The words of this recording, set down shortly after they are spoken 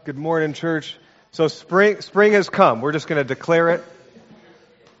Good morning, church. So spring has come. We're just going to declare it.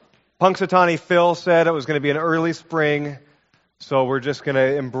 Punxsutawney Phil said it was going to be an early spring, so we're just going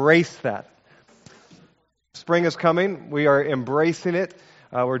to embrace that. Spring is coming. We are embracing it.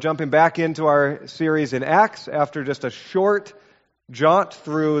 We're jumping back into our series in Acts after just a short jaunt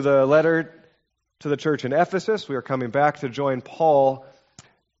through the letter to the church in Ephesus. We are coming back to join Paul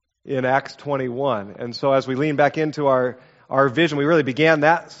in Acts 21. And so as we lean back into our vision, we really began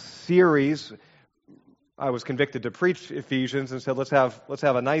that series. I was convicted to preach Ephesians and said, let's have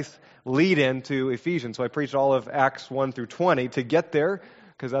a nice lead in to Ephesians. So I preached all of Acts 1 through 20 to get there,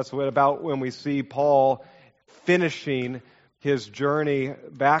 because that's about when we see Paul finishing his journey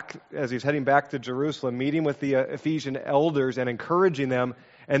back, as he's heading back to Jerusalem, meeting with the Ephesian elders and encouraging them.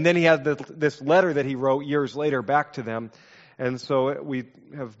 And then he had this letter that he wrote years later back to them. And so we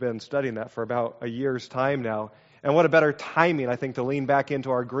have been studying that for about a year's time now. And what a better timing, I think, to lean back into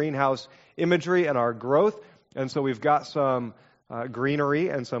our greenhouse imagery and our growth. And so we've got some greenery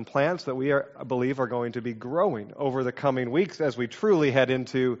and some plants that I believe are going to be growing over the coming weeks as we truly head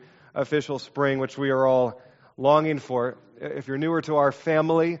into official spring, which we are all longing for. If you're newer to our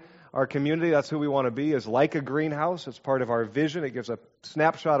family, our community, that's who we want to be, is like a greenhouse. It's part of our vision. It gives a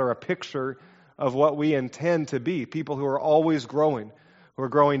snapshot or a picture of what we intend to be, people who are always growing. We're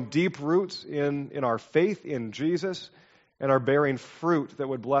growing deep roots in our faith in Jesus and are bearing fruit that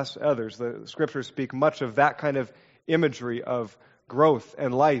would bless others. The scriptures speak much of that kind of imagery of growth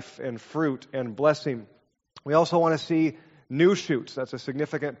and life and fruit and blessing. We also want to see new shoots. That's a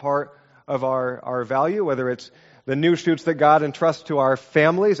significant part of our value, whether it's the new shoots that God entrusts to our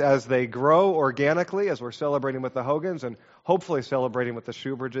families as they grow organically, as we're celebrating with the Hogans and hopefully celebrating with the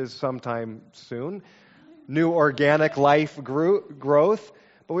Schubridges sometime soon. New organic life growth,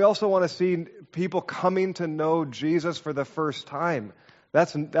 but we also want to see people coming to know Jesus for the first time.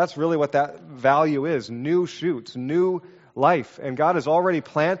 That's really what that value is, new shoots, new life. And God has already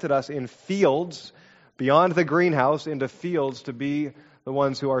planted us in fields, beyond the greenhouse, into fields to be the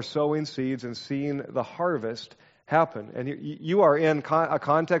ones who are sowing seeds and seeing the harvest happen. And you are in a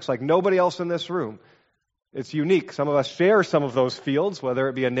context like nobody else in this room. It's unique. Some of us share some of those fields, whether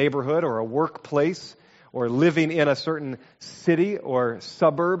it be a neighborhood or a workplace, or living in a certain city or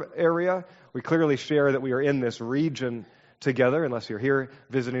suburb area. We clearly share that we are in this region together, unless you're here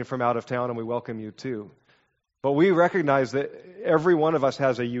visiting from out of town, and we welcome you too. But we recognize that every one of us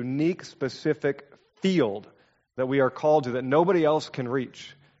has a unique, specific field that we are called to that nobody else can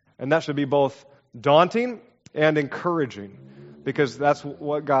reach. And that should be both daunting and encouraging, because that's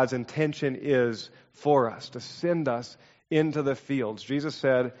what God's intention is for us, to send us into the fields. Jesus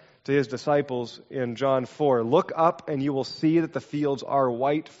said to his disciples in John 4, "Look up and you will see that the fields are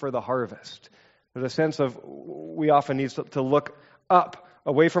white for the harvest." There's a sense of we often need to look up,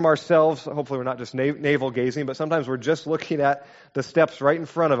 away from ourselves. Hopefully we're not just navel gazing, but sometimes we're just looking at the steps right in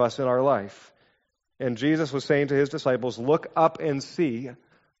front of us in our life. And Jesus was saying to his disciples, look up and see.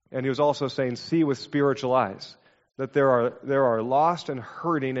 And he was also saying, see with spiritual eyes, that there are lost and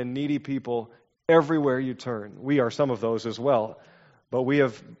hurting and needy people everywhere you turn. We are some of those as well. But we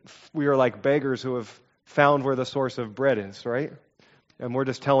are like beggars who have found where the source of bread is, right? And we're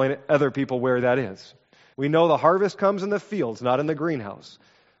just telling other people where that is. We know the harvest comes in the fields, not in the greenhouse.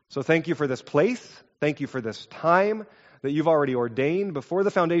 So thank you for this place. Thank you for this time that you've already ordained. Before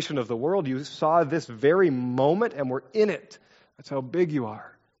the foundation of the world, you saw this very moment and we're in it. That's how big you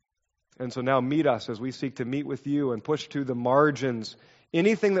are. And so now meet us as we seek to meet with you and push to the margins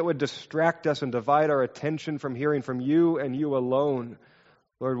anything that would distract us and divide our attention from hearing from you and you alone.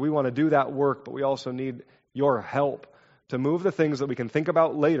 Lord, we want to do that work, but we also need your help to move the things that we can think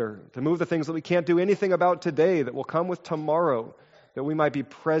about later, to move the things that we can't do anything about today, that will come with tomorrow, that we might be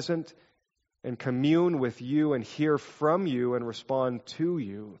present and commune with you and hear from you and respond to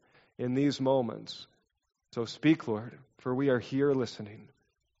you in these moments. So speak, Lord, for we are here listening.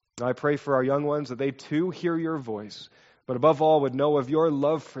 And I pray for our young ones that they too hear your voice, but above all would know of your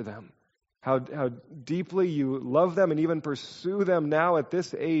love for them, how deeply you love them and even pursue them now at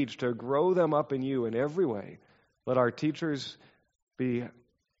this age to grow them up in you in every way. Let our teachers be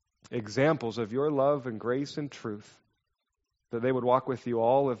examples of your love and grace and truth, that they would walk with you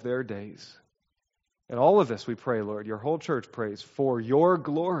all of their days. And all of this we pray, Lord, your whole church prays, for your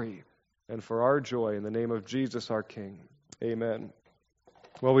glory and for our joy, in the name of Jesus our King. Amen.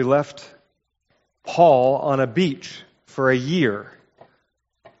 Well, we left Paul on a beach for a year.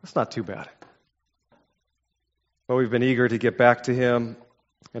 That's not too bad. But we've been eager to get back to him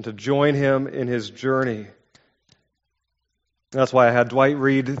and to join him in his journey. That's why I had Dwight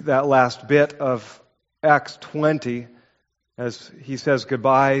read that last bit of Acts 20 as he says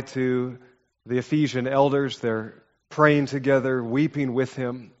goodbye to the Ephesian elders. They're praying together, weeping with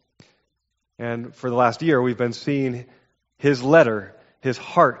him. And for the last year, we've been seeing his letter, his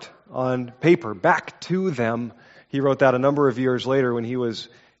heart on paper, back to them. He wrote that a number of years later when he was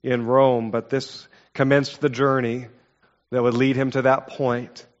in Rome, but this commenced the journey that would lead him to that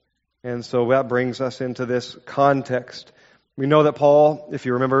point. And so that brings us into this context. We know that Paul, if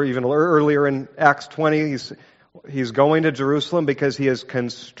you remember even earlier in Acts 20, he's going to Jerusalem because he is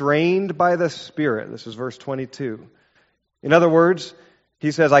constrained by the Spirit. This is verse 22. In other words,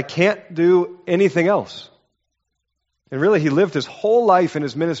 he says, I can't do anything else. And really, he lived his whole life in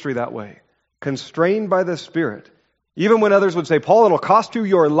his ministry that way, constrained by the Spirit. Even when others would say, Paul, it'll cost you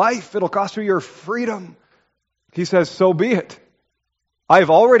your life, it'll cost you your freedom. He says, so be it. I've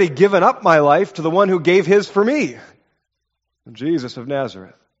already given up my life to the one who gave his for me. Jesus of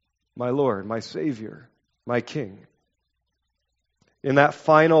Nazareth, my Lord, my Savior, my King. In that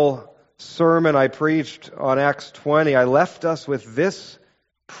final sermon I preached on Acts 20, I left us with this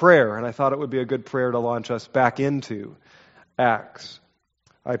prayer, and I thought it would be a good prayer to launch us back into Acts.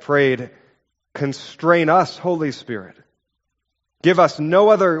 I prayed, constrain us, Holy Spirit. Give us no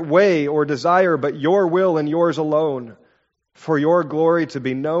other way or desire but your will and yours alone, for your glory to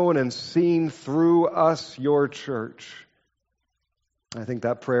be known and seen through us, your church. I think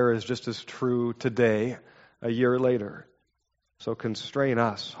that prayer is just as true today, a year later. So constrain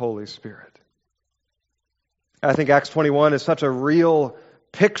us, Holy Spirit. I think Acts 21 is such a real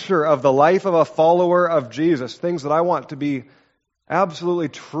picture of the life of a follower of Jesus, things that I want to be absolutely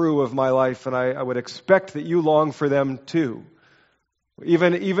true of my life, and I would expect that you long for them too.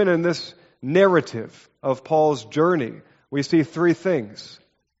 Even in this narrative of Paul's journey, we see three things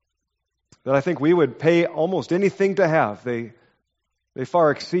that I think we would pay almost anything to have. They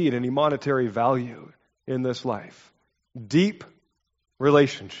far exceed any monetary value in this life. Deep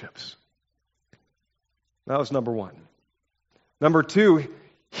relationships. That was number one. Number two,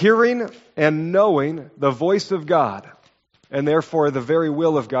 hearing and knowing the voice of God, and therefore the very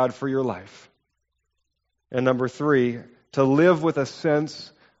will of God for your life. And number three, to live with a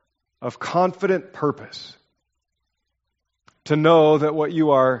sense of confident purpose. To know that what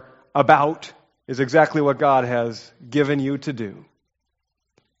you are about is exactly what God has given you to do.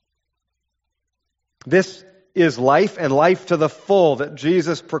 This is life, and life to the full that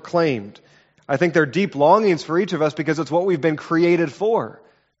Jesus proclaimed. I think they're deep longings for each of us because it's what we've been created for.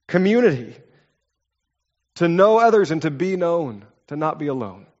 Community. To know others and to be known. To not be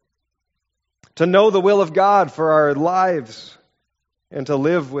alone. To know the will of God for our lives. And to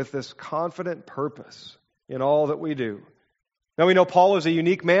live with this confident purpose in all that we do. Now we know Paul is a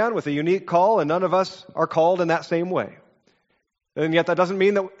unique man with a unique call, and none of us are called in that same way. And yet that doesn't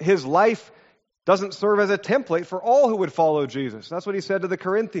mean that his life doesn't serve as a template for all who would follow Jesus. That's what he said to the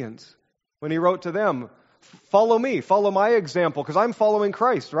Corinthians when he wrote to them, follow me, follow my example, because I'm following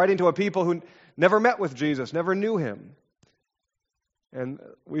Christ, writing to a people who never met with Jesus, never knew him. And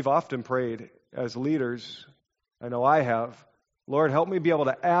we've often prayed as leaders, I know I have, Lord, help me be able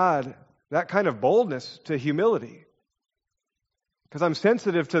to add that kind of boldness to humility. Because I'm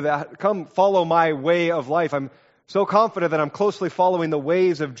sensitive to that. Come follow my way of life. I'm so confident that I'm closely following the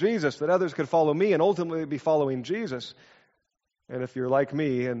ways of Jesus, that others could follow me and ultimately be following Jesus. And if you're like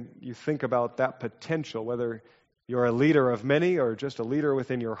me and you think about that potential, whether you're a leader of many or just a leader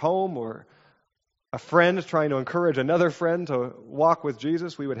within your home or a friend trying to encourage another friend to walk with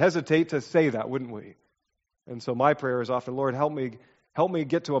Jesus, we would hesitate to say that, wouldn't we? And so my prayer is often, Lord, help me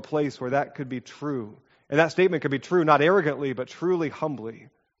get to a place where that could be true. And that statement could be true, not arrogantly, but truly humbly.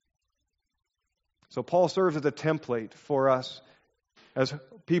 So Paul serves as a template for us as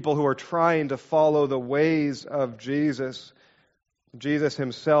people who are trying to follow the ways of Jesus. Jesus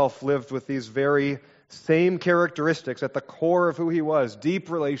himself lived with these very same characteristics at the core of who he was. Deep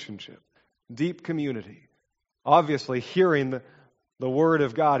relationship, deep community. Obviously hearing the word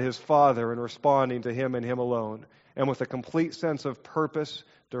of God, his Father, and responding to him and him alone. And with a complete sense of purpose,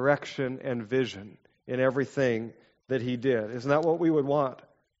 direction, and vision in everything that he did. Isn't that what we would want?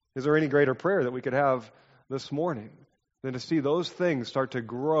 Is there any greater prayer that we could have this morning than to see those things start to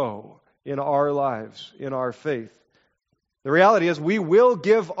grow in our lives, in our faith? The reality is we will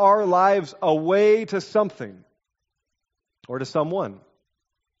give our lives away to something or to someone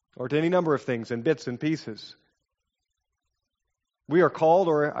or to any number of things in bits and pieces. We are called,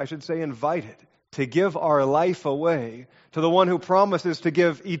 or I should say invited, to give our life away to the one who promises to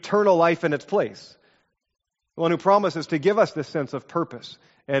give eternal life in its place. The one who promises to give us this sense of purpose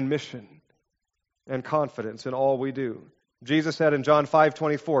and mission and confidence in all we do. Jesus said in John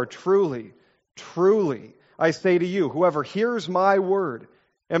 5:24, truly, truly, I say to you, whoever hears my word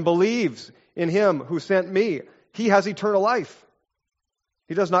and believes in him who sent me, he has eternal life.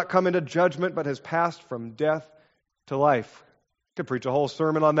 He does not come into judgment, but has passed from death to life. I could preach a whole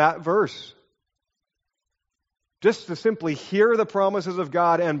sermon on that verse. Just to simply hear the promises of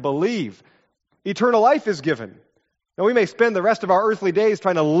God and believe, eternal life is given. Now, we may spend the rest of our earthly days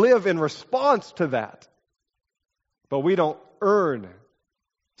trying to live in response to that, but we don't earn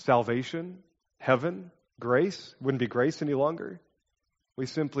salvation, heaven, grace. Wouldn't be grace any longer. We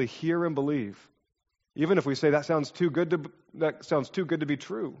simply hear and believe. Even if we say that sounds too good to be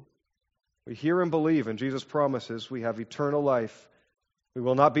true. We hear and believe, and Jesus promises we have eternal life. We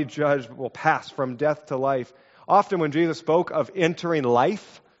will not be judged, but will pass from death to life. Often when Jesus spoke of entering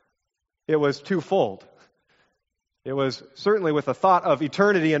life, it was twofold. It was certainly with the thought of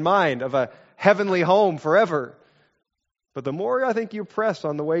eternity in mind, of a heavenly home forever. But the more I think you press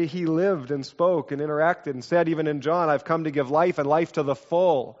on the way he lived and spoke and interacted and said, even in John, I've come to give life and life to the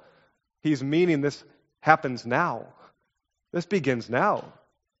full, he's meaning this happens now. This begins now.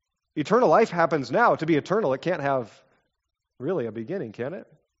 Eternal life happens now. To be eternal, it can't have really a beginning, can it?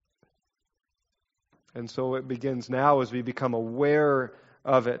 And so it begins now as we become aware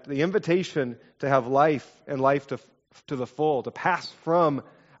of it. The invitation to have life and life to the full, to pass from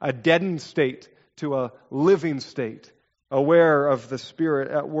a deadened state to a living state, aware of the Spirit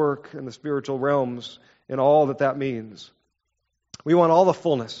at work in the spiritual realms and all that means. We want all the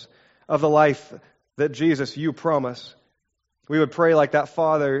fullness of the life that Jesus, you promise. We would pray like that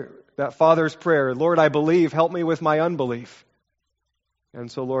father's prayer, Lord, I believe, help me with my unbelief. And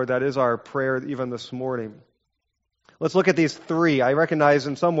so, Lord, that is our prayer even this morning. Let's look at these three. I recognize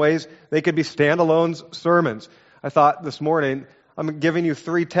in some ways they could be standalone sermons. I thought this morning, I'm giving you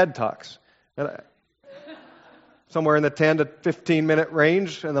 3 TED Talks. Somewhere in the 10 to 15 minute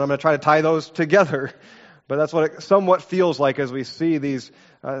range, and then I'm going to try to tie those together. But that's what it somewhat feels like as we see these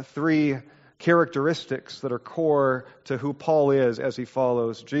 3 characteristics that are core to who Paul is as he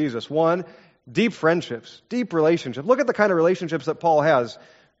follows Jesus. One, deep friendships, deep relationships. Look at the kind of relationships that Paul has,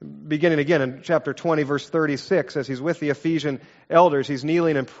 beginning again in chapter 20, verse 36, as he's with the Ephesian elders. He's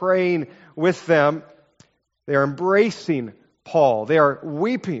kneeling and praying with them. They are embracing Paul. They are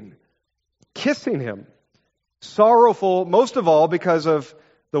weeping, kissing him, sorrowful, most of all, because of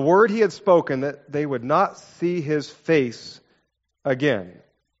the word he had spoken, that they would not see his face again.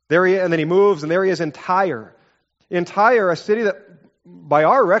 And then he moves, and there he is in Tyre. In Tyre, a city that, by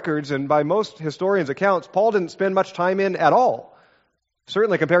our records and by most historians' accounts, Paul didn't spend much time in at all.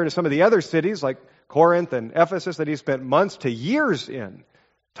 Certainly compared to some of the other cities like Corinth and Ephesus that he spent months to years in.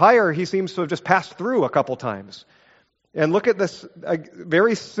 Tyre, he seems to have just passed through a couple times. And look at this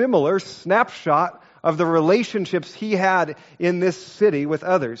very similar snapshot of the relationships he had in this city with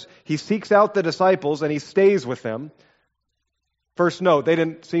others. He seeks out the disciples and he stays with them. First note, they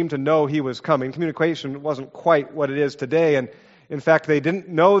didn't seem to know he was coming. Communication wasn't quite what it is today. And in fact, they didn't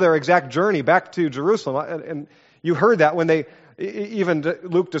know their exact journey back to Jerusalem. And you heard that when even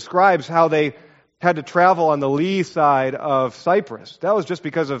Luke describes how they had to travel on the lee side of Cyprus. That was just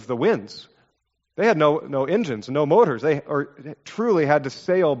because of the winds. They had no engines, no motors. They truly had to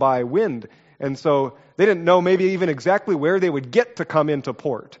sail by wind. And so they didn't know maybe even exactly where they would get to come into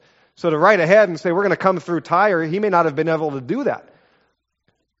port. So to write ahead and say, we're going to come through Tyre, he may not have been able to do that.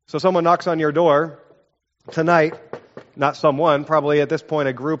 So someone knocks on your door tonight, not someone, probably at this point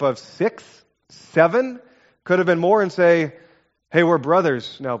a group of 6, 7, could have been more, and say, hey, we're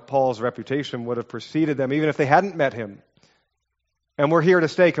brothers. Now, Paul's reputation would have preceded them, even if they hadn't met him. And we're here to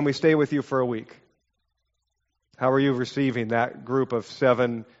stay. Can we stay with you for a week? How are you receiving that group of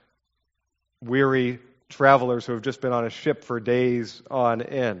 7 weary travelers who have just been on a ship for days on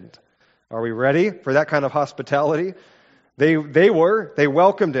end? Are we ready for that kind of hospitality? They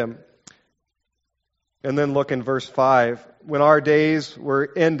welcomed him. And then look in verse 5. When our days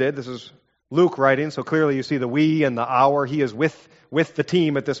were ended, this is Luke writing, so clearly you see the we and the our. He is with the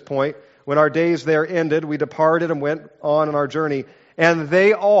team at this point. When our days there ended, we departed and went on our journey. And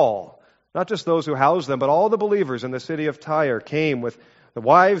they all, not just those who housed them, but all the believers in the city of Tyre came with the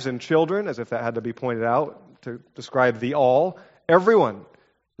wives and children, as if that had to be pointed out to describe the all. Everyone.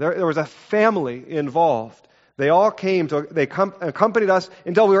 There was a family involved. They all came, accompanied us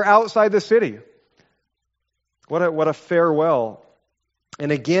until we were outside the city. What a farewell.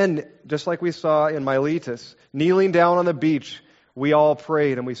 And again, just like we saw in Miletus, kneeling down on the beach, we all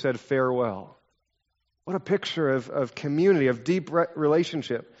prayed and we said farewell. What a picture of community, of deep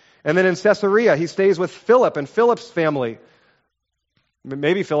relationship. And then in Caesarea, he stays with Philip and Philip's family.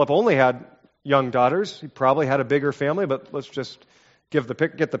 Maybe Philip only had young daughters. He probably had a bigger family, but let's just get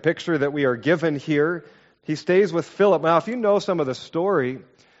the picture that we are given here. he stays with Philip. Now, if you know some of the story,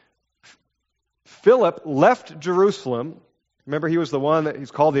 Philip left Jerusalem. Remember, he was the one that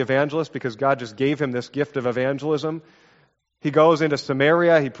he's called the evangelist because God just gave him this gift of evangelism. He goes into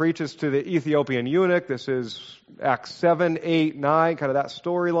Samaria. He preaches to the Ethiopian eunuch. This is Acts 7, 8, 9, kind of that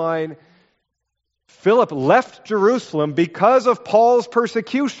storyline. Philip left Jerusalem because of Paul's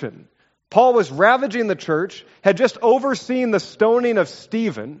persecution. Paul was ravaging the church, had just overseen the stoning of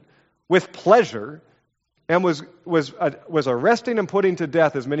Stephen with pleasure, and was arresting and putting to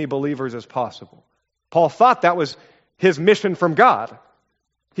death as many believers as possible. Paul thought that was his mission from God.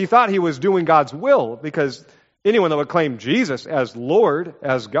 He thought he was doing God's will because anyone that would claim Jesus as Lord,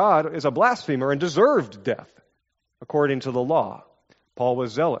 as God, is a blasphemer and deserved death according to the law. Paul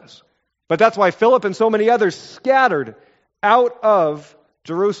was zealous. But that's why Philip and so many others scattered out of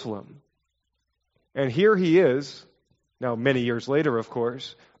Jerusalem. And here he is, now many years later, of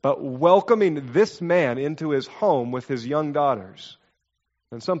course, but welcoming this man into his home with his young daughters.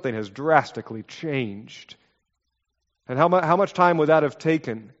 And something has drastically changed. And how much time would that have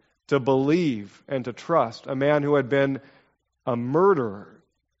taken to believe and to trust a man who had been a murderer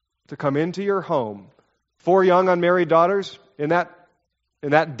to come into your home? 4 young unmarried daughters in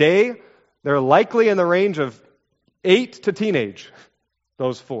that day, they're likely in the range of 8 to teenage,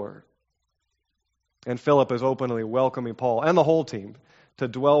 those 4. And Philip is openly welcoming Paul and the whole team to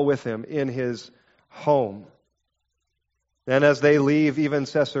dwell with him in his home. And as they leave even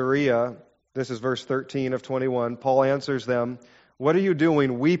Caesarea, this is verse 13 of 21, Paul answers them, "What are you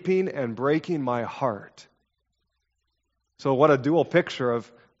doing, weeping and breaking my heart?" So what a dual picture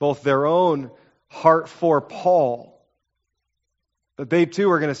of both their own heart for Paul, that they too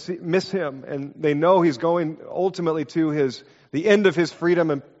are going to miss him, and they know he's going ultimately to the end of his freedom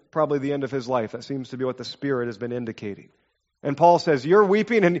and probably the end of his life. That seems to be what the Spirit has been indicating. And Paul says, "You're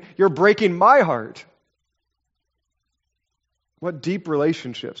weeping and you're breaking my heart." What deep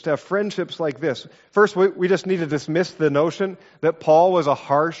relationships, to have friendships like this. First, we just need to dismiss the notion that Paul was a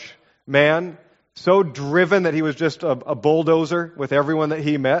harsh man, so driven that he was just a bulldozer with everyone that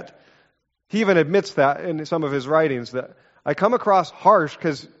he met. He even admits that in some of his writings, that I come across harsh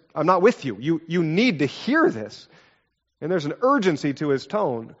because I'm not with you. You need to hear this. And there's an urgency to his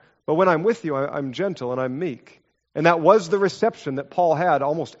tone. But when I'm with you, I'm gentle and I'm meek. And that was the reception that Paul had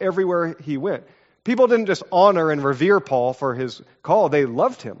almost everywhere he went. People didn't just honor and revere Paul for his call. They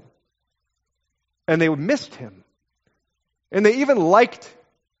loved him. And they missed him. And they even liked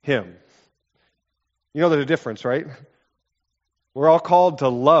him. You know there's a difference, right? We're all called to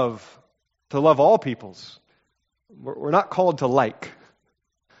love all peoples. We're not called to like.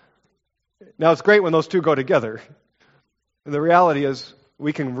 Now, it's great when those two go together. And the reality is,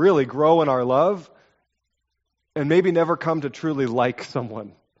 we can really grow in our love and maybe never come to truly like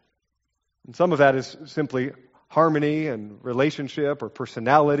someone. And some of that is simply harmony and relationship or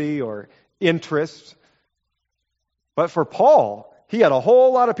personality or interest. But for Paul, he had a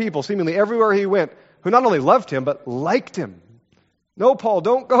whole lot of people, seemingly everywhere he went, who not only loved him, but liked him. "No, Paul,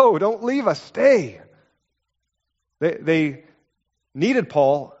 don't go. Don't leave us. Stay." They needed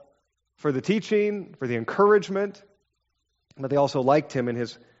Paul for the teaching, for the encouragement, but they also liked him in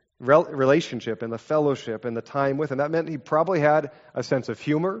his relationship and the fellowship and the time with him. That meant he probably had a sense of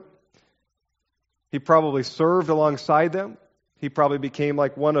humor. He probably served alongside them. He probably became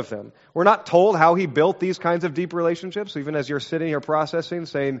like one of them. We're not told how he built these kinds of deep relationships, even as you're sitting here processing,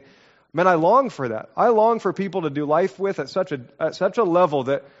 saying, man, I long for that. I long for people to do life with at such a level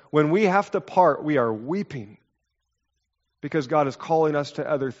that when we have to part, we are weeping because God is calling us to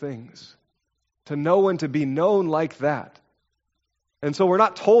other things, to know and to be known like that. And so we're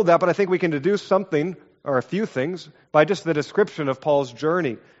not told that, but I think we can deduce something, or a few things, by just the description of Paul's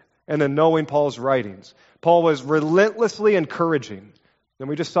journey and then knowing Paul's writings. Paul was relentlessly encouraging. And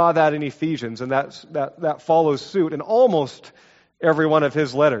we just saw that in Ephesians, and that follows suit in almost every one of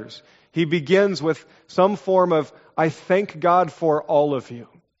his letters. He begins with some form of, I thank God for all of you.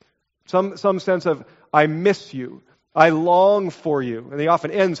 Some sense of, I miss you. I long for you. And he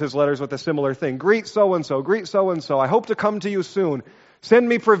often ends his letters with a similar thing. Greet so-and-so. Greet so-and-so. I hope to come to you soon. Send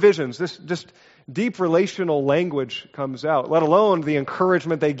me provisions. This just deep relational language comes out, let alone the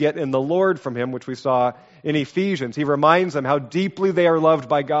encouragement they get in the Lord from him, which we saw in Ephesians. He reminds them how deeply they are loved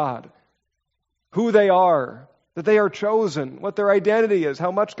by God, who they are, that they are chosen, what their identity is,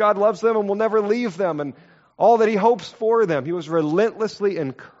 how much God loves them and will never leave them, and all that he hopes for them. He was relentlessly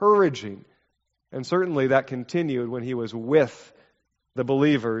encouraging. And certainly that continued when he was with the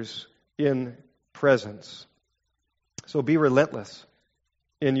believers in presence. So be relentless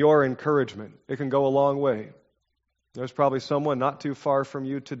in your encouragement. It can go a long way. There's probably someone not too far from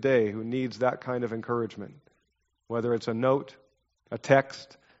you today who needs that kind of encouragement, whether it's a note, a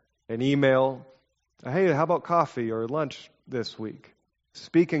text, an email. Hey, how about coffee or lunch this week?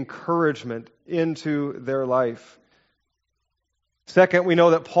 Speak encouragement into their life. Second, we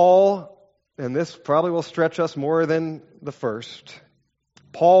know that Paul, and this probably will stretch us more than the first,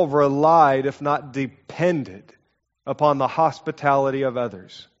 Paul relied, if not depended, upon the hospitality of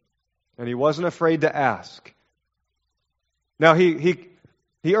others. And he wasn't afraid to ask. Now, he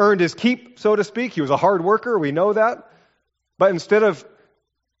earned his keep, so to speak. He was a hard worker, we know that. But instead of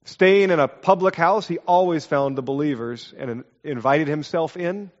staying in a public house, he always found the believers and invited himself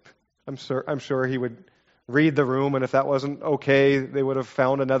in. I'm sure he would read the room, and if that wasn't okay, they would have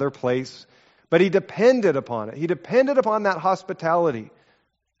found another place. But he depended upon it. He depended upon that hospitality.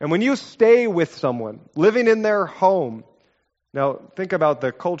 And when you stay with someone, living in their home, now think about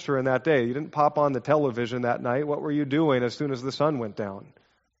the culture in that day. You didn't pop on the television that night. What were you doing as soon as the sun went down?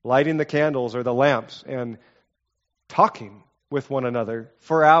 Lighting the candles or the lamps and talking with one another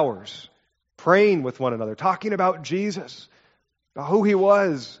for hours, praying with one another, talking about Jesus, about who he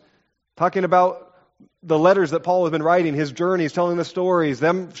was, talking about the letters that Paul has been writing, his journeys, telling the stories,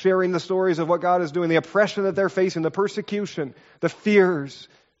 them sharing the stories of what God is doing, the oppression that they're facing, the persecution, the fears.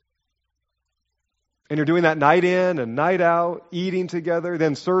 And you're doing that night in and night out, eating together,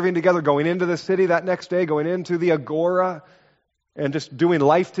 then serving together, going into the city that next day, going into the agora, and just doing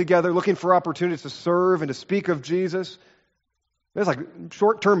life together, looking for opportunities to serve and to speak of Jesus. There's like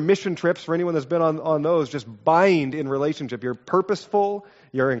short-term mission trips for anyone that's been on those, just bind in relationship. You're purposeful,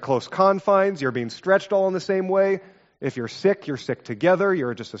 you're in close confines, you're being stretched all in the same way. If you're sick together,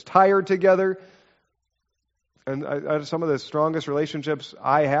 you're just as tired together. And some of the strongest relationships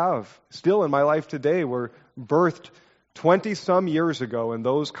I have still in my life today were birthed 20-some years ago in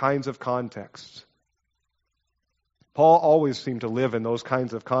those kinds of contexts. Paul always seemed to live in those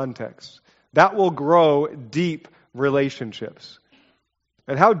kinds of contexts. That will grow deep relationships.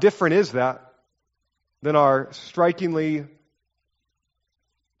 And how different is that than our strikingly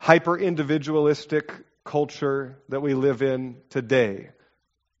hyper-individualistic culture that we live in today?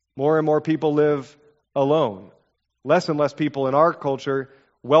 More and more people live alone. Less and less people in our culture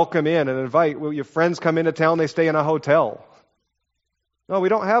welcome in and invite. Will your friends come into town, they stay in a hotel. No, we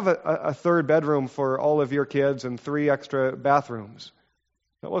don't have a third bedroom for all of your kids and 3 extra bathrooms.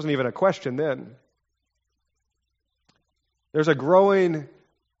 That wasn't even a question then. There's a growing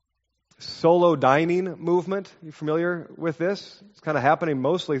solo dining movement. Are you familiar with this? It's kind of happening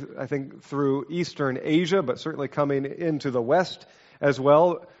mostly, I think, through Eastern Asia, but certainly coming into the West as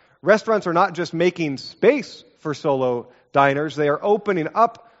well. Restaurants are not just making space for solo diners. They are opening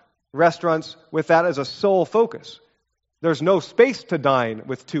up restaurants with that as a sole focus. There's no space to dine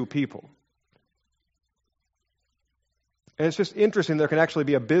with 2 people. And it's just interesting there can actually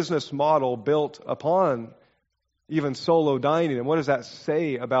be a business model built upon even solo dining. And what does that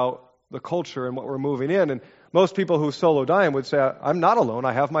say about the culture and what we're moving in? And most people who solo dine would say, I'm not alone,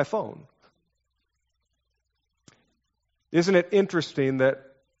 I have my phone. Isn't it interesting that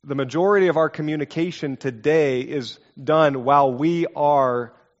the majority of our communication today is done while we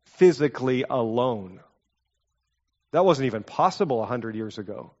are physically alone? That wasn't even possible 100 years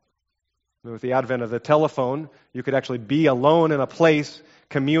ago. With the advent of the telephone, you could actually be alone in a place,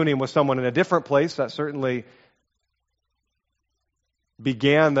 communing with someone in a different place. That certainly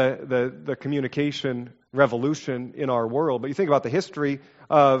began the communication revolution in our world. But you think about the history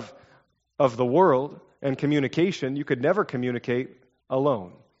of the world and communication, you could never communicate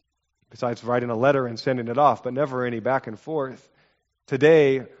alone, besides writing a letter and sending it off, but never any back and forth.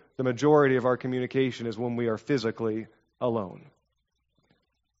 Today, the majority of our communication is when we are physically alone.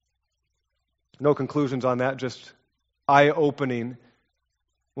 No conclusions on that, just eye-opening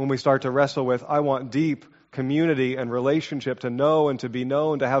when we start to wrestle with, I want deep community and relationship, to know and to be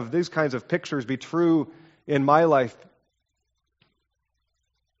known, to have these kinds of pictures be true in my life.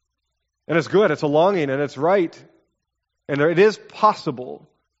 And it's good, it's a longing, and it's right, and it is possible.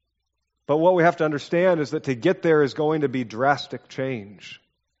 But what we have to understand is that to get there is going to be drastic change.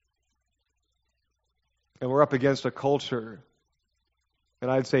 And we're up against a culture, and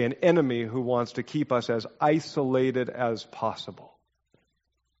I'd say an enemy, who wants to keep us as isolated as possible.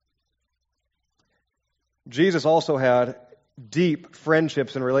 Jesus also had deep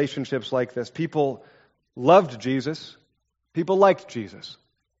friendships and relationships like this. People loved Jesus. People liked Jesus,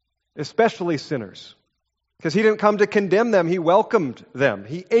 especially sinners. Because he didn't come to condemn them, he welcomed them.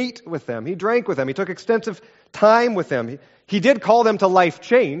 He ate with them, he drank with them, he took extensive time with them. He did call them to life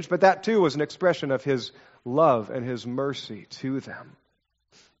change, but that too was an expression of his love and his mercy to them.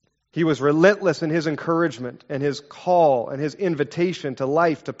 He was relentless in his encouragement and his call and his invitation to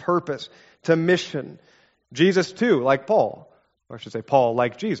life, to purpose, to mission. Jesus too, like Paul, or I should say Paul,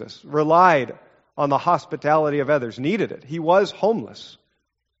 like Jesus, relied on the hospitality of others, needed it. He was homeless.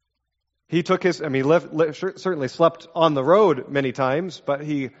 He took certainly slept on the road many times, but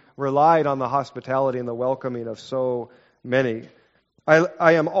he relied on the hospitality and the welcoming of so many.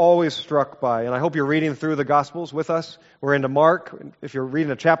 I am always struck by, and I hope you're reading through the Gospels with us. We're into Mark. If you're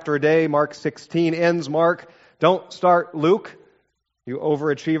reading a chapter a day, Mark 16 ends Mark. Don't start Luke, you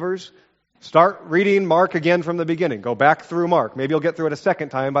overachievers. Start reading Mark again from the beginning. Go back through Mark. Maybe you'll get through it a second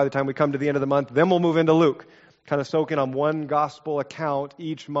time by the time we come to the end of the month. Then we'll move into Luke. Kind of soak in on one gospel account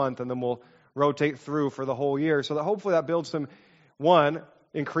each month, and then we'll rotate through for the whole year. So that hopefully that builds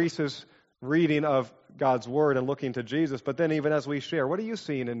increases reading of God's Word and looking to Jesus. But then even as we share, what are you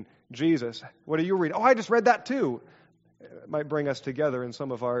seeing in Jesus? What are you reading? Oh, I just read that too. It might bring us together in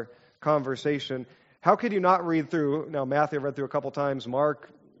some of our conversation. How could you not read through, now Matthew I've read through a couple times, Mark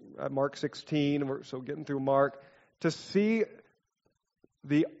 16, so getting through Mark, to see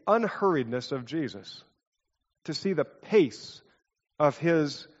the unhurriedness of Jesus, to see the pace of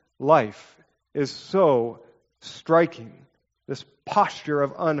his life is so striking. This posture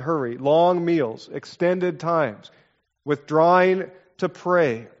of unhurry, long meals, extended times, withdrawing to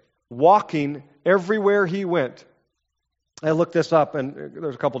pray, walking everywhere he went. I looked this up, and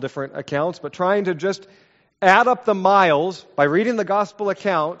there's a couple different accounts, but trying to just add up the miles by reading the gospel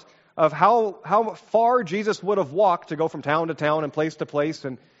account of how far Jesus would have walked to go from town to town and place to place,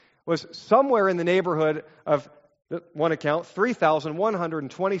 and was somewhere in the neighborhood of, one account,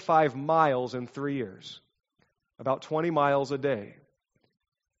 3,125 miles in 3 years. About 20 miles a day.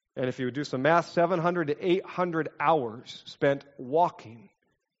 And if you would do some math, 700 to 800 hours spent walking,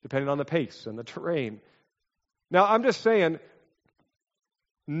 depending on the pace and the terrain. Now, I'm just saying,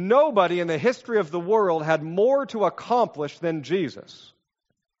 nobody in the history of the world had more to accomplish than Jesus.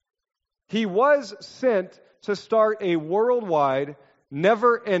 He was sent to start a worldwide,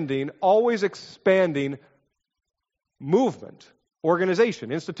 never-ending, always expanding movement,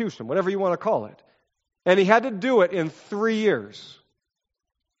 organization, institution, whatever you want to call it. And he had to do it in 3 years.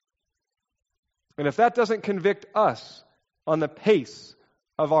 And if that doesn't convict us on the pace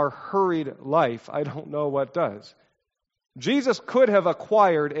of our hurried life, I don't know what does. Jesus could have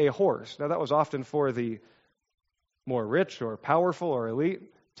acquired a horse. Now, that was often for the more rich or powerful or elite.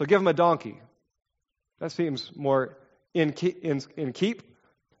 So give him a donkey. That seems more in keep.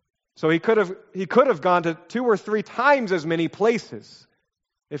 So he could have gone to 2 or 3 times as many places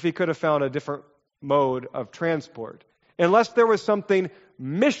if he could have found a different mode of transport. Unless there was something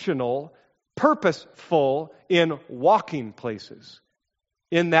missional, purposeful in walking places,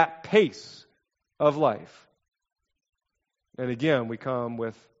 in that pace of life. And again, we come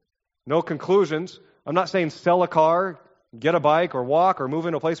with no conclusions. I'm not saying sell a car, get a bike, or walk, or move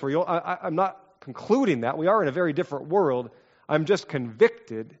into a place where I'm not concluding that. We are in a very different world. I'm just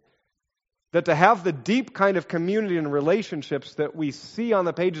convicted that to have the deep kind of community and relationships that we see on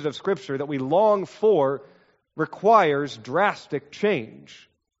the pages of Scripture, that we long for, requires drastic change.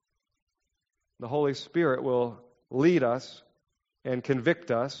 The Holy Spirit will lead us and convict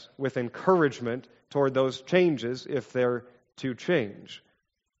us with encouragement toward those changes if they're to change.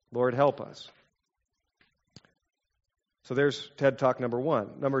 Lord, help us. So there's TED Talk number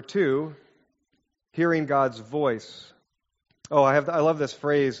 1. Number 2, hearing God's voice. Oh, I love this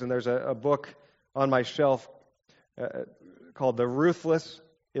phrase, and there's a book on my shelf called The Ruthless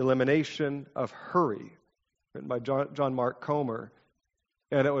Elimination of Hurry, written by John Mark Comer.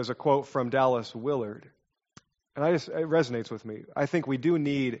 And it was a quote from Dallas Willard. And it resonates with me. I think we do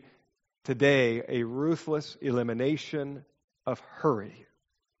need today a ruthless elimination of hurry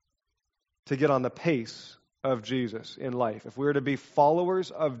to get on the pace of Jesus in life. If we're to be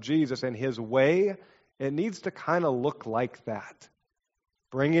followers of Jesus and his way, it needs to kind of look like that.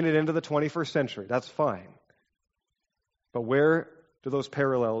 Bringing it into the 21st century, that's fine. But where do those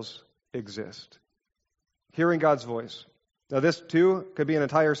parallels exist? Hearing God's voice. Now this too could be an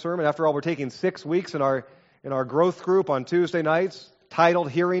entire sermon. After all, we're taking 6 weeks in our growth group on Tuesday nights, titled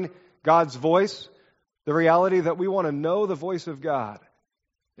Hearing God's Voice. The reality that we want to know the voice of God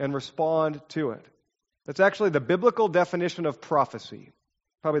and respond to it. That's actually the biblical definition of prophecy.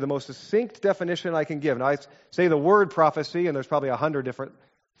 Probably the most succinct definition I can give. Now, I say the word prophecy, and there's probably 100 different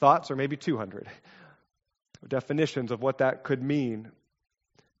thoughts, or maybe 200 definitions of what that could mean.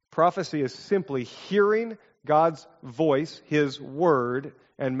 Prophecy is simply hearing God's voice, his word,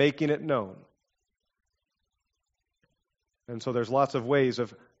 and making it known. And so there's lots of ways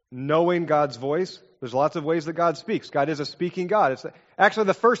of knowing God's voice. There's lots of ways that God speaks. God is a speaking God. It's actually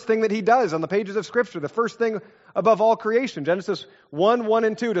the first thing that he does on the pages of Scripture, the first thing above all creation. Genesis 1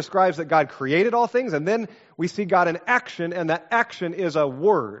 and 2 describes that God created all things, and then we see God in action, and that action is a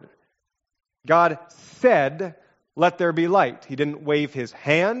word. God said, "Let there be light." He didn't wave his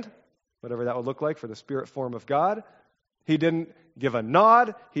hand, whatever that would look like for the spirit form of God. He didn't give a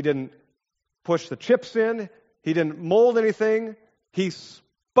nod. He didn't push the chips in. He didn't mold anything. He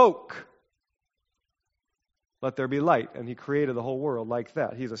spoke. Let there be light. And he created the whole world like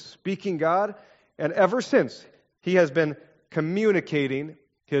that. He's a speaking God. And ever since, he has been communicating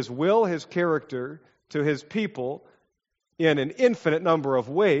his will, his character to his people in an infinite number of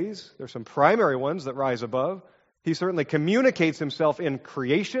ways. There's some primary ones that rise above. He certainly communicates himself in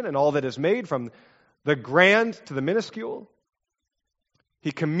creation and all that is made, from the grand to the minuscule.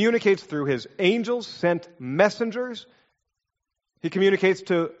 He communicates through his angels, sent messengers. He communicates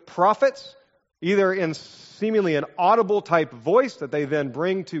to prophets, either in seemingly an audible type voice that they then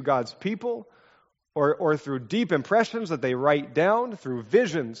bring to God's people, or through deep impressions that they write down, through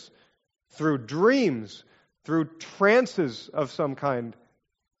visions, through dreams, through trances of some kind.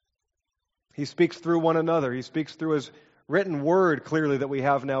 He speaks through one another. He speaks through his written word, clearly, that we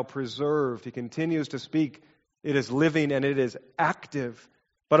have now preserved. He continues to speak. It is living and it is active.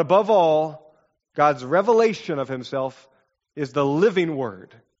 But above all, God's revelation of himself is the living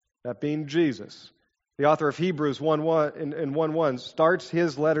word, that being Jesus. The author of Hebrews 1:1 starts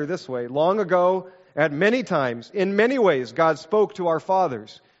his letter this way: "Long ago, at many times, in many ways, God spoke to our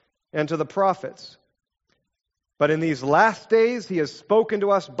fathers and to the prophets. But in these last days, he has spoken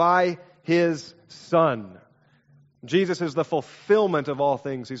to us by his Son." Jesus is the fulfillment of all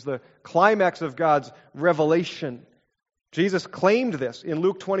things. He's the climax of God's revelation. Jesus claimed this in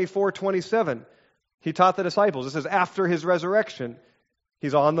Luke 24:27. He taught the disciples. This is after his resurrection.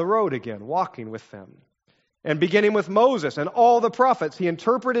 He's on the road again, walking with them. And beginning with Moses and all the prophets, he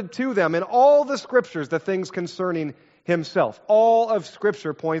interpreted to them in all the Scriptures the things concerning himself. All of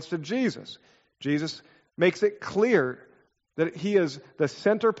Scripture points to Jesus. Jesus makes it clear that he is the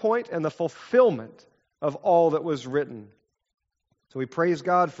center point and the fulfillment of all that was written. So we praise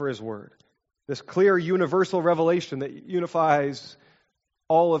God for his word, this clear universal revelation that unifies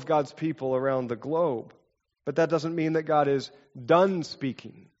all of God's people around the globe. But that doesn't mean that God is done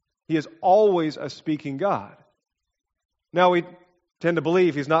speaking. He is always a speaking God. Now we tend to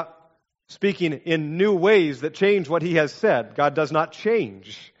believe he's not speaking in new ways that change what he has said. God does not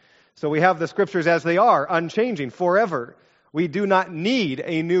change. So we have the Scriptures as they are, unchanging, forever. We do not need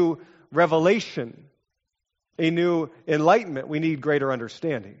a new revelation, a new enlightenment. We need greater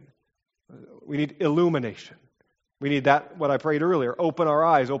understanding. We need illumination. We need that, what I prayed earlier. Open our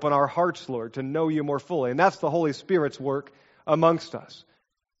eyes, open our hearts, Lord, to know you more fully. And that's the Holy Spirit's work amongst us.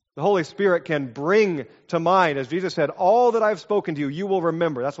 The Holy Spirit can bring to mind, as Jesus said, all that I've spoken to you, you will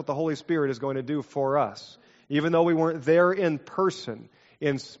remember. That's what the Holy Spirit is going to do for us. Even though we weren't there in person,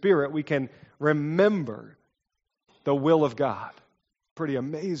 in spirit, we can remember the will of God. Pretty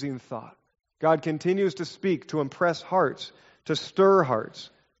amazing thought. God continues to speak, to impress hearts, to stir hearts.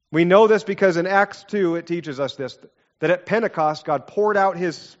 We know this because in Acts 2 it teaches us this, that at Pentecost God poured out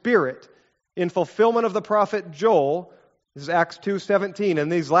his Spirit in fulfillment of the prophet Joel. This is Acts 2:17. "In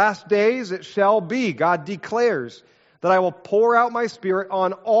these last days it shall be," God declares, "that I will pour out my Spirit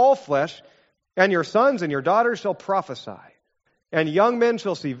on all flesh, and your sons and your daughters shall prophesy. And young men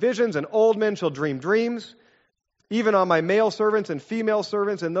shall see visions, and old men shall dream dreams. Even on my male servants and female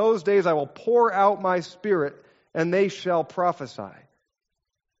servants, in those days I will pour out my Spirit, and they shall prophesy.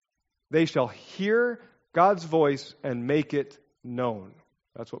 They shall hear God's voice and make it known."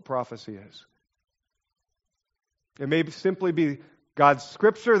 That's what prophecy is. It may simply be God's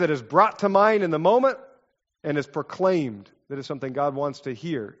Scripture that is brought to mind in the moment and is proclaimed. That is something God wants to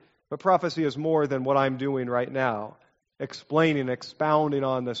hear. But prophecy is more than what I'm doing right now, explaining, expounding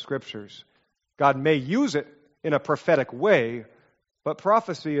on the Scriptures. God may use it in a prophetic way, but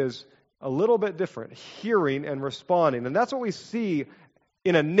prophecy is a little bit different, hearing and responding. And that's what we see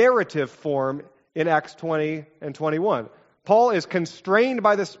in a narrative form in Acts 20 and 21. Paul is constrained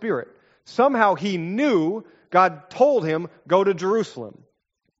by the Spirit. Somehow he knew God told him, go to Jerusalem.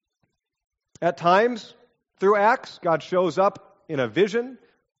 At times, through Acts, God shows up in a vision,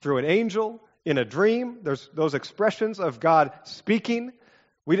 through an angel, in a dream. There's those expressions of God speaking.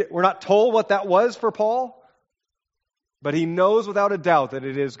 We're not told what that was for Paul, but he knows without a doubt that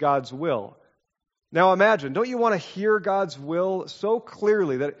it is God's will. Now imagine, don't you want to hear God's will so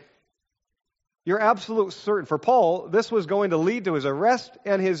clearly that you're absolute certain? For Paul, this was going to lead to his arrest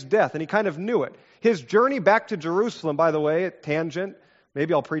and his death, and he kind of knew it. His journey back to Jerusalem, by the way, a tangent,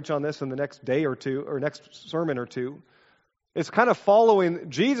 Maybe I'll preach on this in the next day or two, or next sermon or two. It's kind of following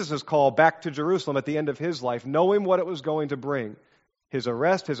Jesus' call back to Jerusalem at the end of his life, knowing what it was going to bring. His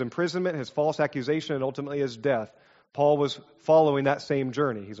arrest, his imprisonment, his false accusation, and ultimately his death. Paul was following that same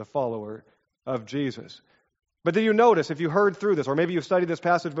journey. He's a follower of Jesus. But did you notice, if you heard through this, or maybe you've studied this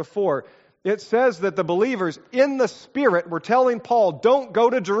passage before, it says that the believers in the Spirit were telling Paul, don't go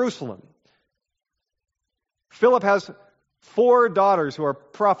to Jerusalem. Philip has 4 daughters who are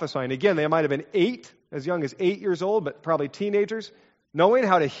prophesying. Again, they might have been 8, as young as 8 years old, but probably teenagers, knowing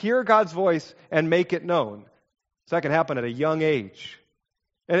how to hear God's voice and make it known. So that can happen at a young age.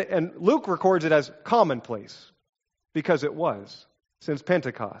 And Luke records it as commonplace, because it was, since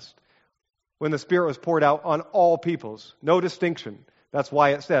Pentecost, when the Spirit was poured out on all peoples. No distinction. That's why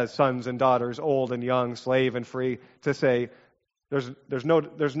it says sons and daughters, old and young, slave and free, to say there's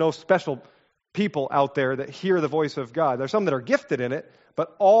no special people out there that hear the voice of God. There's some that are gifted in it,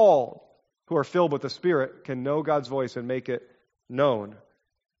 but all who are filled with the Spirit can know God's voice and make it known.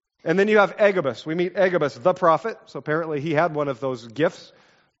 And then you have Agabus. We meet Agabus, the prophet. So apparently he had one of those gifts.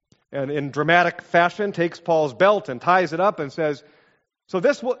 And in dramatic fashion, takes Paul's belt and ties it up and says, so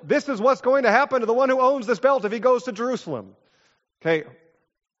this is what's going to happen to the one who owns this belt if he goes to Jerusalem. Okay,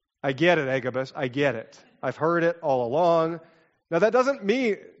 I get it, Agabus. I get it. I've heard it all along. Now that doesn't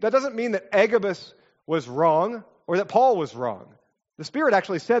mean that Agabus was wrong or that Paul was wrong. The Spirit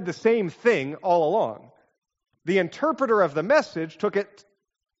actually said the same thing all along. The interpreter of the message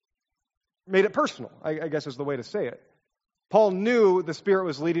made it personal, I guess is the way to say it. Paul knew the Spirit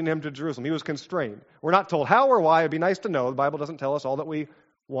was leading him to Jerusalem. He was constrained. We're not told how or why. It'd be nice to know. The Bible doesn't tell us all that we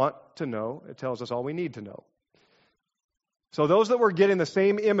want to know. It tells us all we need to know. So those that were getting the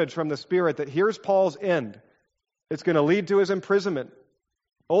same image from the Spirit that here's Paul's end, it's going to lead to his imprisonment.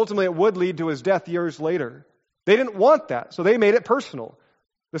 Ultimately, it would lead to his death years later. They didn't want that, so they made it personal.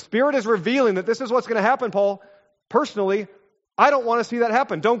 The Spirit is revealing that this is what's going to happen, Paul. Personally, I don't want to see that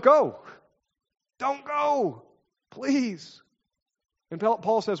happen. Don't go. Don't go. Please. And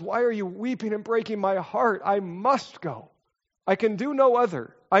Paul says, why are you weeping and breaking my heart? I must go. I can do no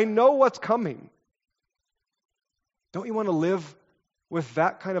other. I know what's coming. Don't you want to live with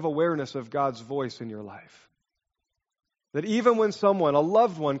that kind of awareness of God's voice in your life? That even when someone, a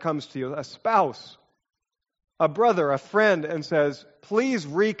loved one, comes to you, a spouse, a brother, a friend, and says, please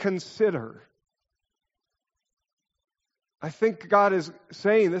reconsider. I think God is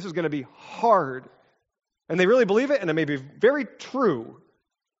saying this is going to be hard. And they really believe it, and it may be very true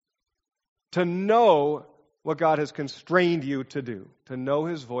to know what God has constrained you to do, to know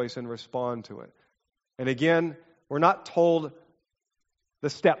His voice and respond to it. And again, we're not told the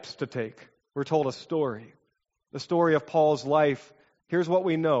steps to take. We're told a story. The story of Paul's life. Here's what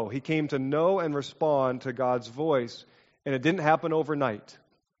we know. He came to know and respond to God's voice, and it didn't happen overnight.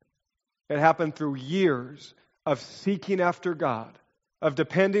 It happened through years of seeking after God, of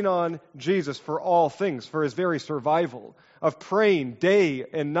depending on Jesus for all things, for his very survival, of praying day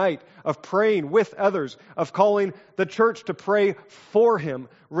and night, of praying with others, of calling the church to pray for him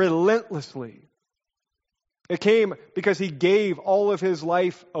relentlessly. It came because he gave all of his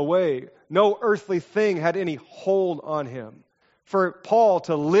life away. No earthly thing had any hold on him. For Paul,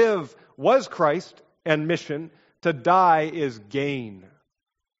 to live was Christ and mission. To die is gain.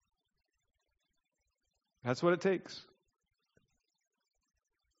 That's what it takes.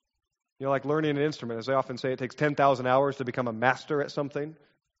 You know, like learning an instrument, as I often say, it takes 10,000 hours to become a master at something.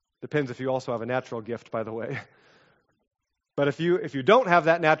 Depends if you also have a natural gift, by the way. But if you don't have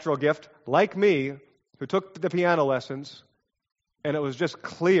that natural gift, like me, who took the piano lessons, and it was just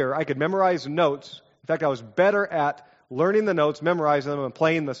clear, I could memorize notes. In fact, I was better at learning the notes, memorizing them, and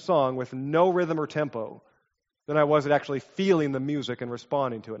playing the song with no rhythm or tempo than I was at actually feeling the music and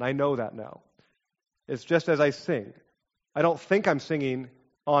responding to it. And I know that now. It's just as I sing. I don't think I'm singing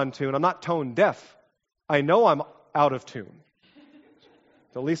on tune. I'm not tone deaf. I know I'm out of tune.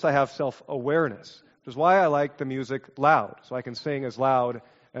 So at least I have self-awareness, which is why I like the music loud, so I can sing as loud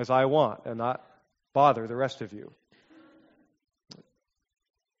as I want and not bother the rest of you.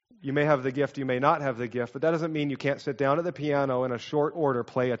 You may have the gift, you may not have the gift, but that doesn't mean you can't sit down at the piano in a short order,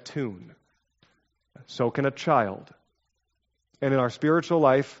 play a tune. So can a child. And in our spiritual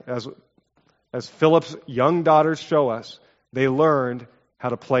life, as Philip's young daughters show us, they learned how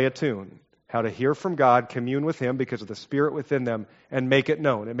to play a tune, how to hear from God, commune with Him because of the Spirit within them, and make it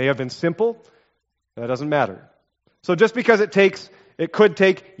known. It may have been simple, that doesn't matter. So just because it could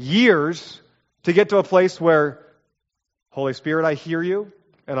take years to get to a place where, Holy Spirit, I hear you,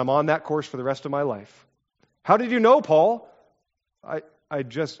 and I'm on that course for the rest of my life. How did you know, Paul? I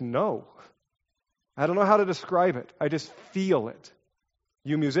just know. I don't know how to describe it. I just feel it.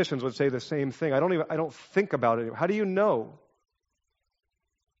 You musicians would say the same thing. I don't think about it. How do you know?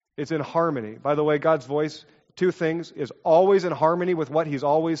 It's in harmony. By the way, God's voice, two things, is always in harmony with what He's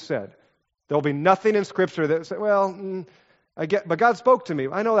always said. There'll be nothing in Scripture that says, but God spoke to me.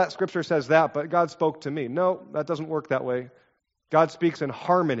 I know that Scripture says that, but God spoke to me. No, that doesn't work that way. God speaks in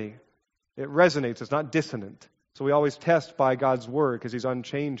harmony. It resonates. It's not dissonant. So we always test by God's Word because He's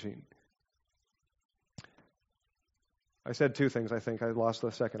unchanging. I said two things, I think. I lost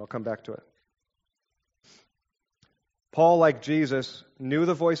the second. I'll come back to it. Paul, like Jesus, knew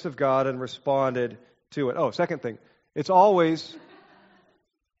the voice of God and responded to it. Oh, second thing. It's always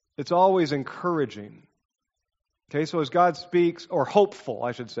encouraging. Okay, so as God speaks, or hopeful,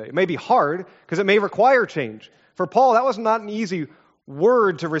 I should say. It may be hard, because it may require change. For Paul, that was not an easy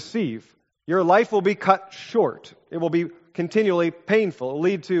word to receive. Your life will be cut short. It will be continually painful. It will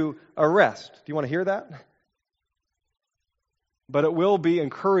lead to arrest. Do you want to hear that? But it will be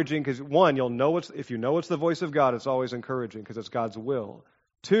encouraging because, one, if you know it's the voice of God, it's always encouraging because it's God's will.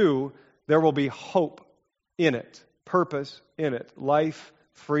 Two, there will be hope in it, purpose in it, life,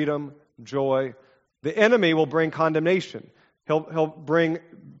 freedom, joy. The enemy will bring condemnation. He'll bring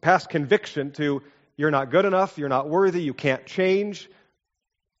past conviction to, you're not good enough, you're not worthy, you can't change.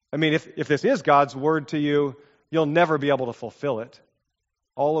 I mean, if this is God's word to you, you'll never be able to fulfill it.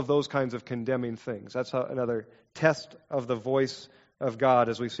 All of those kinds of condemning things. That's another test of the voice of God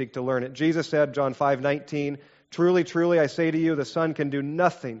as we seek to learn it. Jesus said, John 5:19, "Truly, truly, I say to you, the Son can do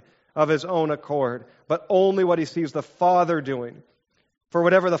nothing of His own accord, but only what He sees the Father doing. For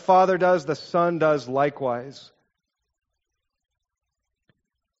whatever the Father does, the Son does likewise."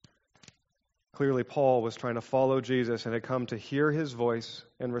 Clearly, Paul was trying to follow Jesus and had come to hear His voice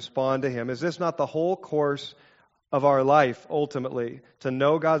and respond to Him. Is this not the whole course of our life, ultimately, to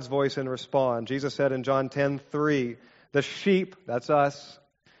know God's voice and respond? Jesus said in John 10:3, the sheep, that's us,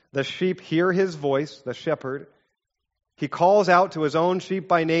 the sheep hear His voice, the shepherd. He calls out to His own sheep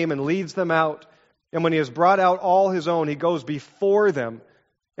by name and leads them out. And when He has brought out all His own, He goes before them,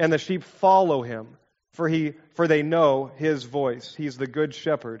 and the sheep follow Him, for they know His voice. He's the good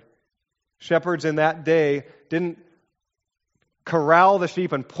shepherd. Shepherds in that day didn't corral the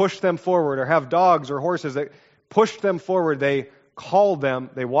sheep and push them forward, or have dogs or horses that pushed them forward. They called them,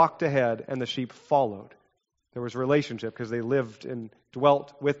 they walked ahead, and the sheep followed. There was relationship because they lived and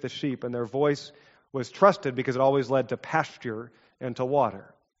dwelt with the sheep, and their voice was trusted because it always led to pasture and to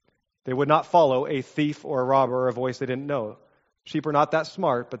water. They would not follow a thief or a robber or a voice they didn't know. Sheep are not that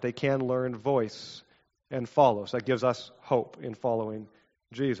smart, but they can learn voice and follow. So that gives us hope in following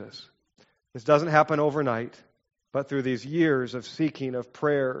Jesus. This doesn't happen overnight, but through these years of seeking, of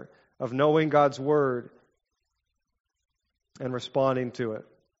prayer, of knowing God's Word, and responding to it.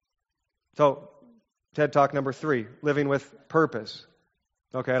 So, TED Talk number 3, living with purpose.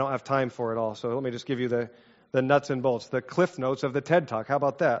 Okay, I don't have time for it all, so let me just give you the nuts and bolts, the cliff notes of the TED Talk. How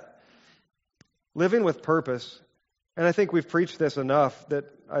about that? Living with purpose, and I think we've preached this enough that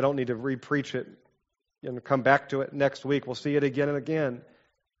I don't need to re-preach it and come back to it next week. We'll see it again and again.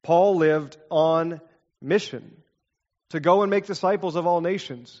 Paul lived on mission to go and make disciples of all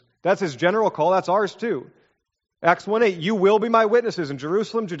nations. That's his general call. That's ours too. Acts 1:8, you will be my witnesses in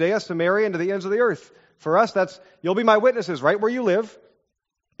Jerusalem, Judea, Samaria, and to the ends of the earth. For us, you'll be my witnesses right where you live,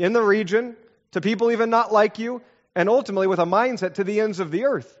 in the region, to people even not like you, and ultimately with a mindset to the ends of the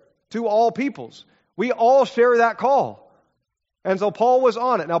earth, to all peoples. We all share that call. And so Paul was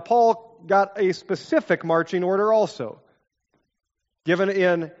on it. Now, Paul got a specific marching order also, given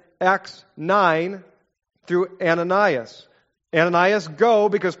in Acts 9 through Ananias. Ananias, go,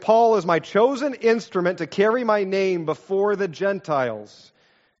 because Paul is my chosen instrument to carry my name before the Gentiles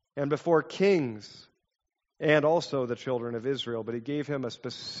and before kings and also the children of Israel. But he gave him a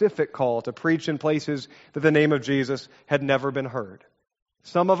specific call to preach in places that the name of Jesus had never been heard.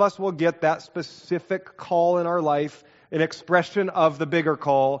 Some of us will get that specific call in our life, an expression of the bigger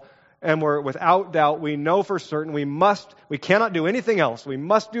call, and we're without doubt, we know for certain we cannot do anything else. We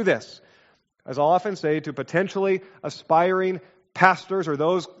must do this. As I'll often say to potentially aspiring pastors or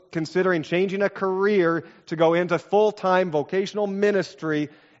those considering changing a career to go into full-time vocational ministry,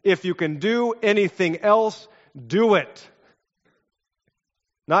 if you can do anything else, do it.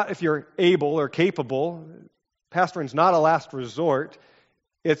 Not if you're able or capable. Pastoring's not a last resort.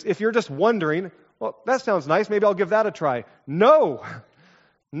 It's if you're just wondering, well, that sounds nice, maybe I'll give that a try. No.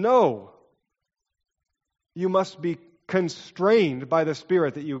 No. You must be constrained by the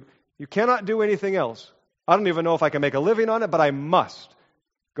Spirit that you cannot do anything else. I don't even know if I can make a living on it, but I must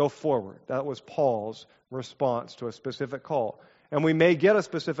go forward. That was Paul's response to a specific call. And we may get a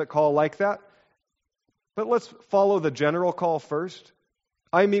specific call like that, but let's follow the general call first.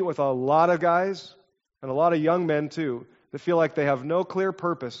 I meet with a lot of guys and a lot of young men too that feel like they have no clear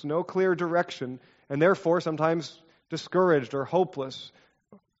purpose, no clear direction, and therefore sometimes discouraged or hopeless.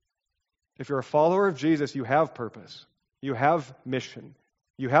 If you're a follower of Jesus, you have purpose. You have mission.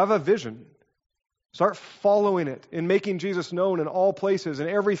 You have a vision. Start following it in making Jesus known in all places, in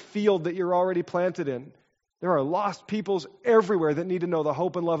every field that you're already planted in. There are lost peoples everywhere that need to know the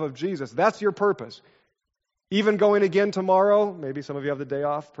hope and love of Jesus. That's your purpose. Even going again tomorrow, maybe some of you have the day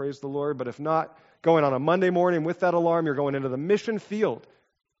off, praise the Lord, but if not, going on a Monday morning with that alarm, you're going into the mission field.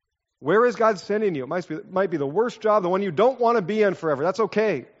 Where is God sending you? It might be the worst job, the one you don't want to be in forever. That's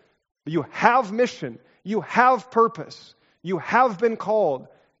okay. But you have mission. You have purpose. You have been called.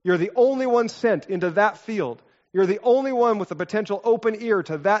 You're the only one sent into that field. You're the only one with the potential open ear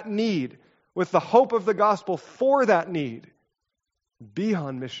to that need, with the hope of the gospel for that need. Be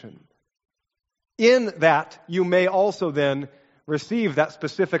on mission. In that, you may also then receive that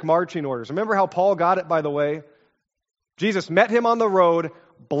specific marching orders. Remember how Paul got it, by the way? Jesus met him on the road,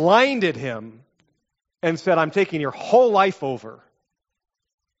 blinded him, and said, I'm taking your whole life over.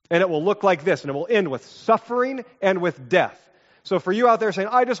 And it will look like this, and it will end with suffering and with death. So for you out there saying,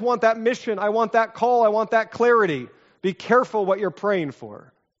 I just want that mission, I want that call, I want that clarity, be careful what you're praying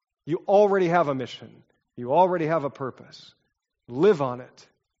for. You already have a mission. You already have a purpose. Live on it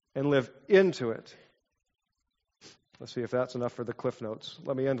and live into it. Let's see if that's enough for the cliff notes.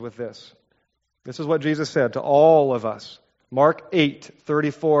 Let me end with this. This is what Jesus said to all of us. Mark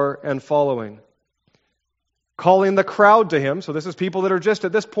 8:34 and following. Calling the crowd to him. So this is people that are just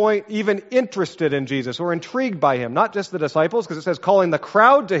at this point even interested in Jesus or intrigued by him. Not just the disciples, because it says calling the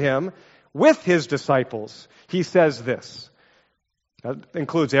crowd to him with his disciples. He says this. That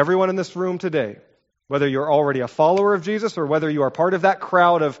includes everyone in this room today. Whether you're already a follower of Jesus or whether you are part of that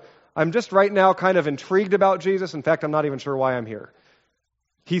crowd of, I'm just right now kind of intrigued about Jesus. In fact, I'm not even sure why I'm here.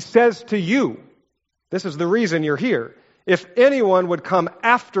 He says to you, this is the reason you're here. If anyone would come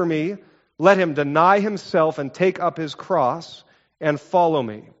after me, let him deny himself and take up his cross and follow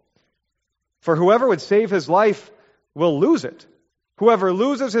me. For whoever would save his life will lose it. Whoever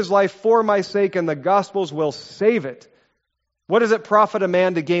loses his life for my sake and the gospel's will save it. What does it profit a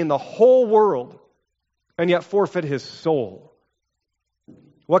man to gain the whole world and yet forfeit his soul?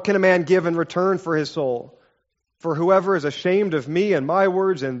 What can a man give in return for his soul? For whoever is ashamed of me and my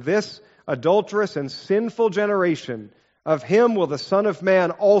words in this adulterous and sinful generation, of him will the Son of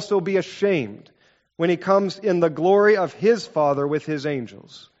Man also be ashamed when he comes in the glory of his Father with his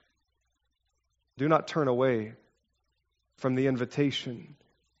angels. Do not turn away from the invitation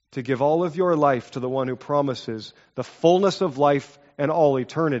to give all of your life to the one who promises the fullness of life and all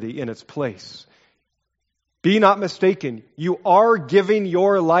eternity in its place. Be not mistaken. You are giving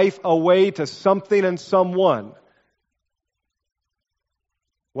your life away to something and someone.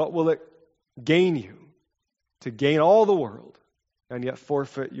 What will it gain you? To gain all the world and yet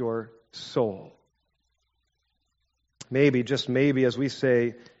forfeit your soul. Maybe, just maybe, as we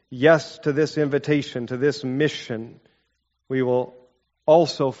say yes to this invitation, to this mission, we will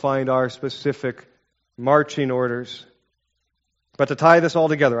also find our specific marching orders. But to tie this all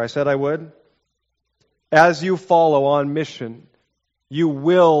together, I said I would. As you follow on mission, you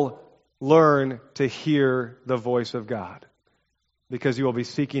will learn to hear the voice of God, because you will be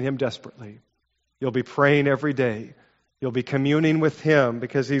seeking Him desperately. You'll be praying every day. You'll be communing with Him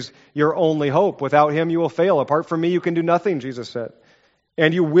because He's your only hope. Without Him, you will fail. Apart from me, you can do nothing, Jesus said.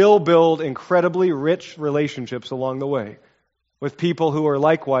 And you will build incredibly rich relationships along the way with people who are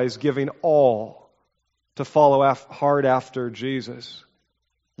likewise giving all to follow hard after Jesus.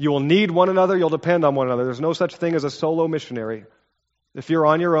 You will need one another. You'll depend on one another. There's no such thing as a solo missionary. If you're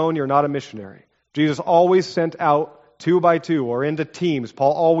on your own, you're not a missionary. Jesus always sent out 2 by 2 or into teams.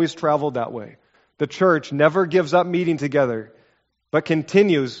 Paul always traveled that way. The church never gives up meeting together, but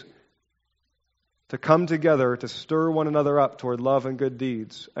continues to come together to stir one another up toward love and good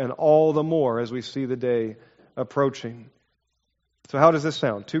deeds, and all the more as we see the day approaching. So how does this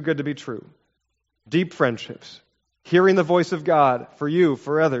sound? Too good to be true. Deep friendships, hearing the voice of God for you,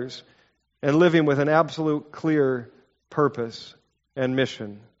 for others, and living with an absolute clear purpose and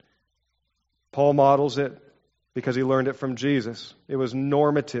mission. Paul models it because he learned it from Jesus. It was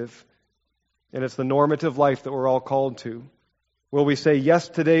normative. And it's the normative life that we're all called to. Will we say yes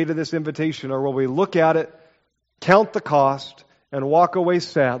today to this invitation, or will we look at it, count the cost, and walk away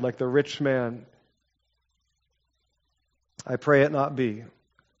sad like the rich man? I pray it not be.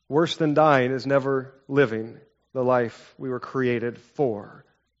 Worse than dying is never living the life we were created for.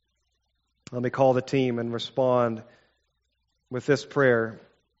 Let me call the team and respond with this prayer.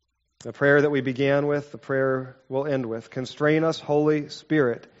 The prayer that we began with, the prayer we'll end with. Constrain us, Holy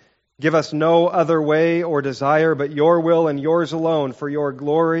Spirit. Give us no other way or desire but your will and yours alone, for your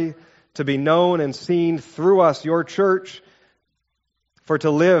glory to be known and seen through us, your church. For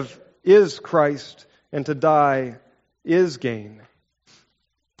to live is Christ, and to die is gain.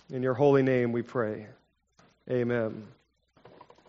 In your holy name we pray. Amen.